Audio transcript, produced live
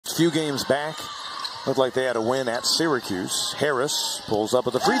few games back. Looked like they had a win at Syracuse. Harris pulls up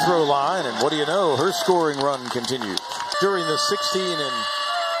at the free throw line, and what do you know? Her scoring run continues. During the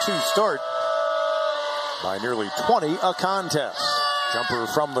 16-2 start, by nearly 20, a contest. Jumper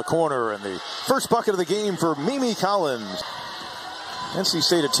from the corner, and the first bucket of the game for Mimi Collins. NC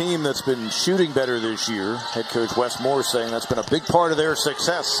State, a team that's been shooting better this year. Head coach Wes Moore saying that's been a big part of their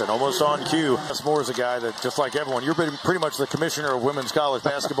success, and almost on cue. Wes Moore is a guy that, just like everyone, you've been pretty much the commissioner of women's college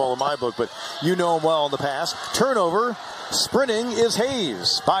basketball in my book, but you know him well in the past. Turnover, sprinting is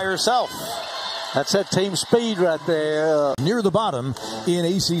Hayes by herself. That's that team speed right there. Near the bottom in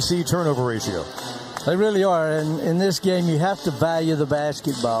ACC turnover ratio. They really are, and in this game you have to value the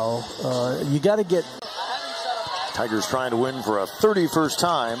basketball. You got to get... Tigers trying to win for a 31st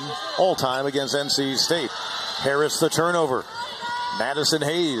time, all-time against NC State. Harris the turnover. Madison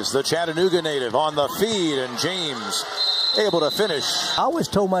Hayes, the Chattanooga native, on the feed, and James able to finish. I always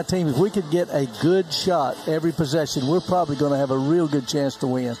told my team if we could get a good shot every possession, we're probably going to have a real good chance to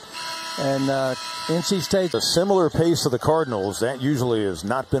win. And NC State... A similar pace of the Cardinals, that usually has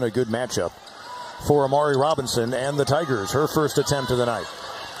not been a good matchup for Amari Robinson and the Tigers. Her first attempt of the night.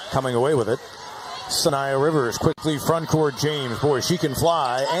 Coming away with it. Saniya Rivers quickly front court. James, boy, she can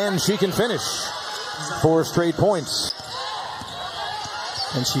fly and she can finish. 4 straight points.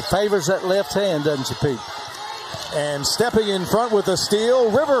 And she favors that left hand, doesn't she, Pete? And stepping in front with a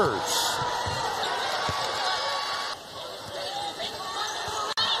steal, Rivers.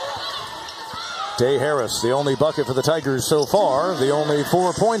 Day Harris, the only bucket for the Tigers so far. The only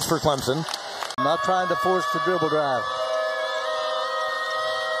 4 points for Clemson. Not trying to force the dribble drive.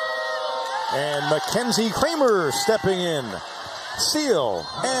 And Mackenzie Kramer stepping in. Steal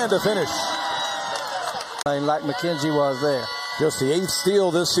and a finish. Like Mackenzie was there. Just the 8th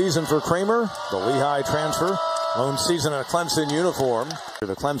steal this season for Kramer. The Lehigh transfer. Lone season in a Clemson uniform.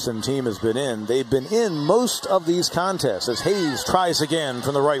 The Clemson team has been in. They've been in most of these contests as Hayes tries again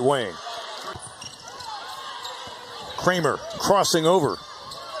from the right wing. Kramer crossing over.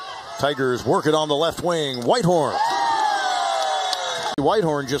 Tigers work it on the left wing. Whitehorn.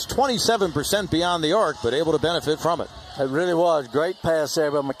 Whitehorn just 27% beyond the arc, but able to benefit from it. It really was. Great pass there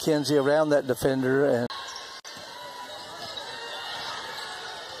by Mackenzie around that defender. And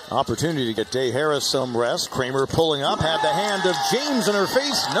opportunity to get Day Harris some rest. Kramer pulling up, had the hand of James in her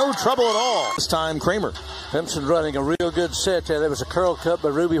face. No trouble at all. This time, Kramer. Clemson running a real good set there. There was a curl cut by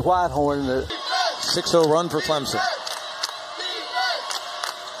Ruby Whitehorn. 6-0 run for Clemson.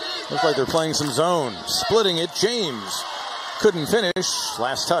 Looks like they're playing some zone. Splitting it, James. Couldn't finish.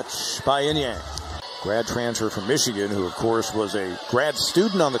 Last touch by Inyang. Grad transfer from Michigan, who of course was a grad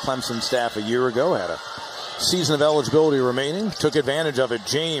student on the Clemson staff a year ago. Had a season of eligibility remaining. Took advantage of it.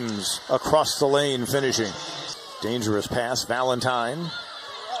 James across the lane finishing. Dangerous pass. Valentine.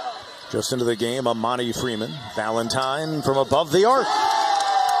 Just into the game. Amani Freeman. Valentine from above the arc.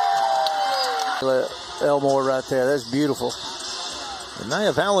 Elmore right there. That's beautiful.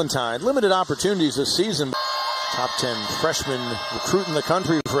 Nia Valentine, limited opportunities this season. Top 10 freshman recruit in the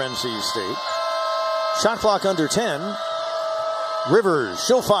country for NC State. Shot clock under 10. Rivers,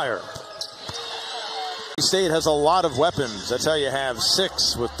 she'll fire. NC State has a lot of weapons. That's how you have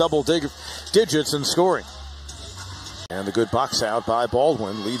 6 with double digits in scoring. And the good box out by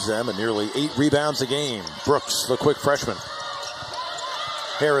Baldwin leads them at nearly 8 rebounds a game. Brooks, the quick freshman.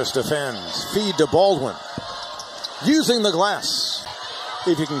 Harris defends. Feed to Baldwin. Using the glass.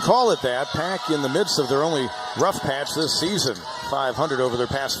 If you can call it that, Pack in the midst of their only rough patch this season. 500 over their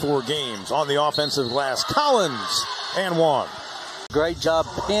past 4 games. On the offensive glass, Collins and one. Great job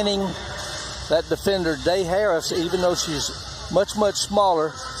pinning that defender, Day Harris, even though she's much, much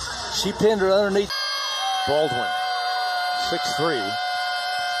smaller. She pinned her underneath. Baldwin, 6'3".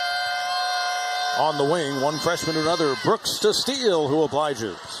 On the wing, one freshman to another. Brooks to Steele, who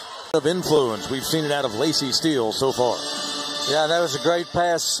obliges. Of influence, we've seen it out of Lacey Steele so far. Yeah, that was a great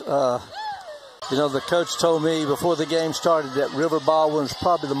pass. You know, the coach told me before the game started that River Baldwin's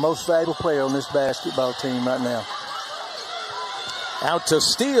probably the most valuable player on this basketball team right now. Out to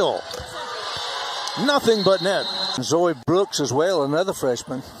Steele. Nothing but net. Zoe Brooks as well, another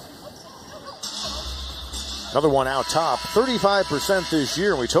freshman. Another one out top. 35% this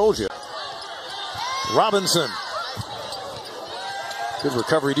year, we told you. Robinson. Good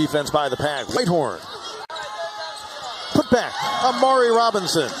recovery defense by the Pack. Whitehorn. Put back. Amari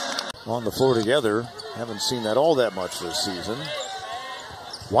Robinson. On the floor together. Haven't seen that all that much this season.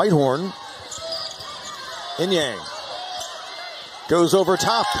 Whitehorn. Inyang. Goes over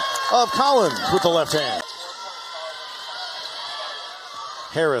top of Collins with the left hand.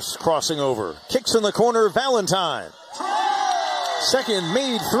 Harris crossing over. Kicks in the corner. Valentine. Second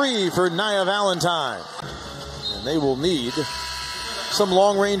made three for Nia Valentine. And they will need some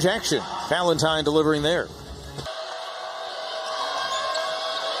long-range action. Valentine delivering there.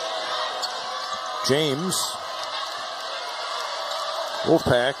 James.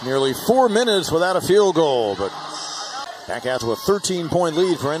 Wolfpack nearly 4 minutes without a field goal, but back out to a 13-point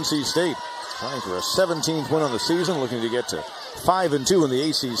lead for NC State. Trying for a 17th win on the season, looking to get to 5-2 in the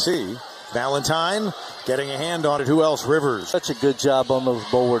ACC. Valentine getting a hand on it. Who else? Rivers. Such a good job on those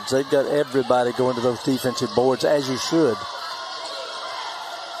boards. They've got everybody going to those defensive boards, as you should.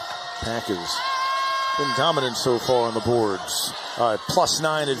 Pack has been dominant so far on the boards.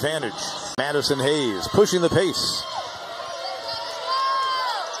 +9 advantage. Madison Hayes pushing the pace.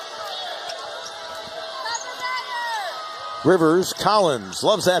 Rivers, Collins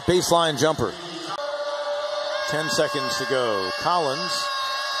loves that baseline jumper. 10 seconds to go. Collins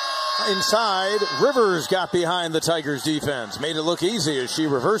inside. Rivers got behind the Tigers defense. Made it look easy as she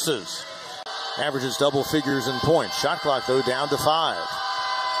reverses. Averages double figures in points. Shot clock though down to 5.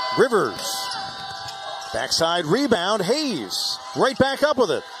 Rivers. Backside rebound. Hayes right back up with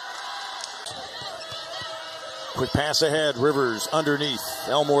it. Quick pass ahead. Rivers underneath.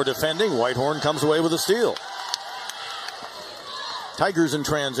 Elmore defending. Whitehorn comes away with a steal. Tigers in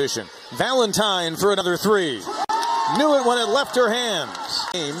transition. Valentine for another three. Knew it when it left her hands.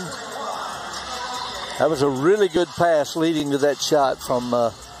 That was a really good pass leading to that shot from...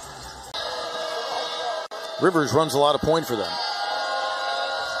 Rivers runs a lot of point for them.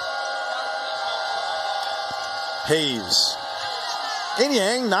 Hayes.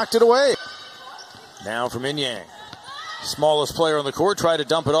 Inyang knocked it away. Now from Inyang. Smallest player on the court, tried to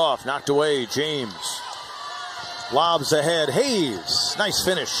dump it off. Knocked away. James. Lobs ahead. Hayes. Nice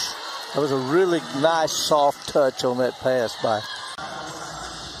finish. That was a really nice soft touch on that pass by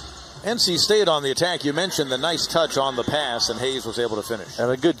NC State on the attack. You mentioned the nice touch on the pass, and Hayes was able to finish.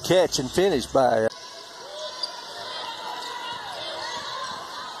 And a good catch and finish by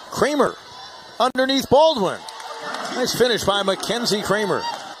Kramer underneath Baldwin. Nice finish by Mackenzie Kramer.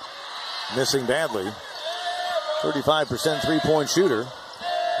 Missing badly. 35% three-point shooter.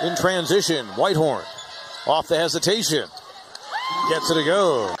 In transition, Whitehorn. Off the hesitation. Gets it to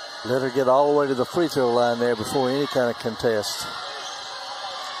go. Let her get all the way to the free throw line there before any kind of contest.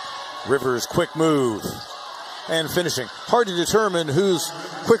 Rivers, quick move. And finishing. Hard to determine who's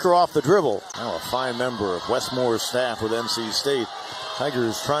quicker off the dribble. Now a fine member of Wes Moore's staff with NC State.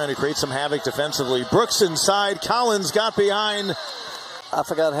 Tigers trying to create some havoc defensively. Brooks inside. Collins got behind. I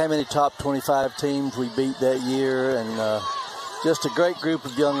forgot how many top 25 teams we beat that year, and just a great group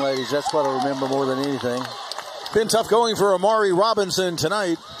of young ladies. That's what I remember more than anything. Been tough going for Amari Robinson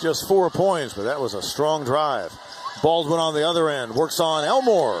tonight. Just 4 points, but that was a strong drive. Baldwin on the other end. Works on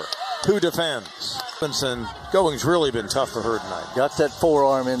Elmore, who defends. Robinson going's really been tough for her tonight. Got that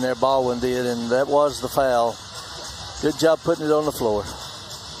forearm in there, Baldwin did, and that was the foul. Good job putting it on the floor.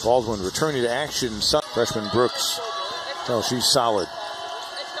 Baldwin returning to action. Freshman Brooks. Oh, she's solid.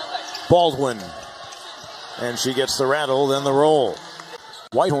 Baldwin. And she gets the rattle, then the roll.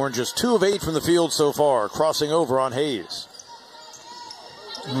 Whitehorn just 2 of 8 from the field so far, crossing over on Hayes.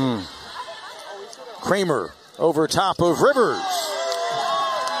 Kramer over top of Rivers.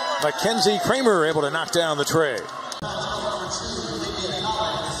 Mackenzie Kramer able to knock down the tray.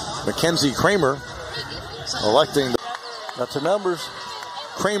 Mackenzie Kramer electing. Got the numbers.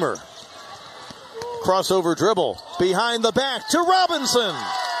 Kramer. Crossover dribble. Behind the back to Robinson.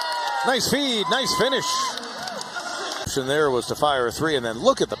 Nice feed, nice finish. Option there was to fire a 3, and then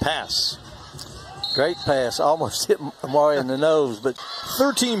look at the pass. Great pass. Almost hit Amari in the nose, but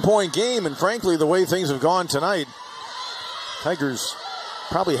 13-point game, and frankly, the way things have gone tonight, Tigers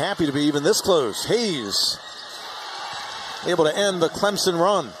probably happy to be even this close. Hayes able to end the Clemson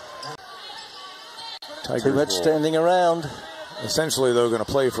run. Tigers too much standing around. Essentially, though, going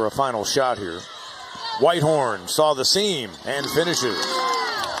to play for a final shot here. Whitehorn saw the seam and finishes.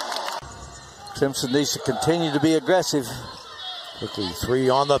 Clemson needs to continue to be aggressive. Quickly 3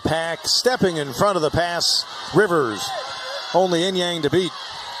 on the pack. Stepping in front of the pass. Rivers. Only Inyang to beat.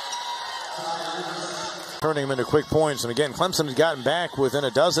 Turning them into quick points. And again, Clemson has gotten back within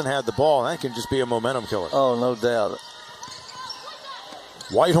a dozen, had the ball. That can just be a momentum killer. Oh, no doubt.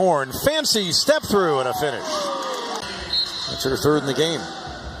 Whitehorn. Fancy step through and a finish. That's her 3rd in the game.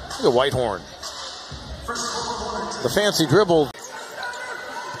 Look at Whitehorn. The fancy dribble.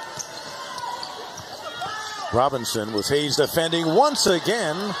 Robinson with Hayes defending once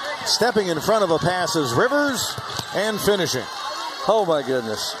again. Stepping in front of a pass is Rivers and finishing. Oh my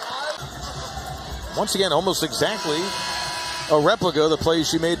goodness. Once again, almost exactly a replica of the play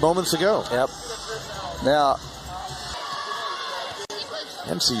she made moments ago. Yep. Now,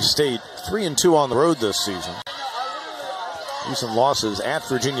 NC State 3-2 on the road this season. Recent losses at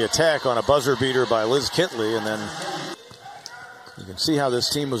Virginia Tech on a buzzer beater by Liz Kitley, and then you can see how this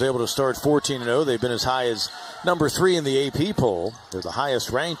team was able to start 14-0. They've been as high as number 3 in the AP poll. They're the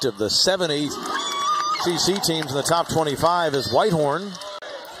highest ranked of the 7 ACC teams in the top 25 as Whitehorn.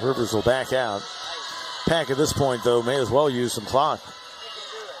 Rivers will back out. Pack at this point, though, may as well use some clock.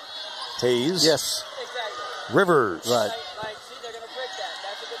 Hayes. Yes. Rivers. Right.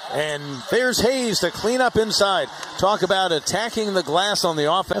 And there's Hayes to clean up inside. Talk about attacking the glass on the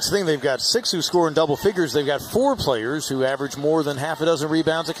offense. That's the thing. They've got 6 who score in double figures. They've got 4 players who average more than half a dozen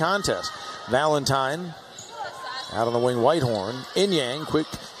rebounds a contest. Valentine out on the wing, Whitehorn. Inyang, quick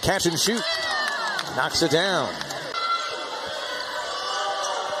catch and shoot. Knocks it down.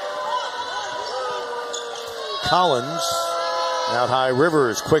 Collins. Out high,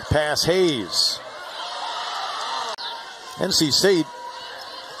 Rivers. Quick pass, Hayes. NC State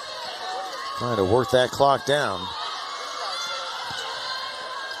trying to work that clock down.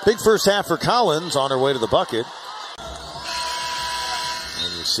 Big first half for Collins on her way to the bucket.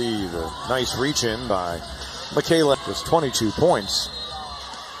 And you see the nice reach in by Michaela. Just 22 points.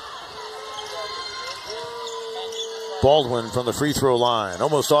 Baldwin from the free throw line.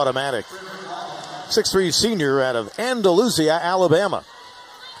 Almost automatic. 6'3" senior out of Andalusia, Alabama.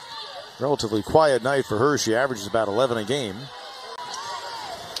 Relatively quiet night for her. She averages about 11 a game.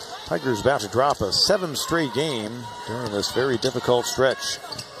 Tigers about to drop a 7th straight game during this very difficult stretch.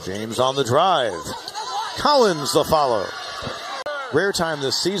 James on the drive. Collins the follow. Rare time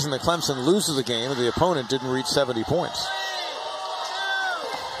this season that Clemson loses a game and the opponent didn't reach 70 points.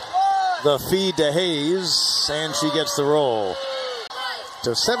 The feed to Hayes, and she gets the roll.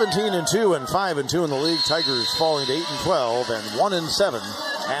 To 17-2 and 5-2 in the league. Tigers falling to 8-12 and 1-7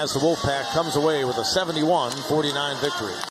 as the Wolfpack comes away with a 71-49 victory.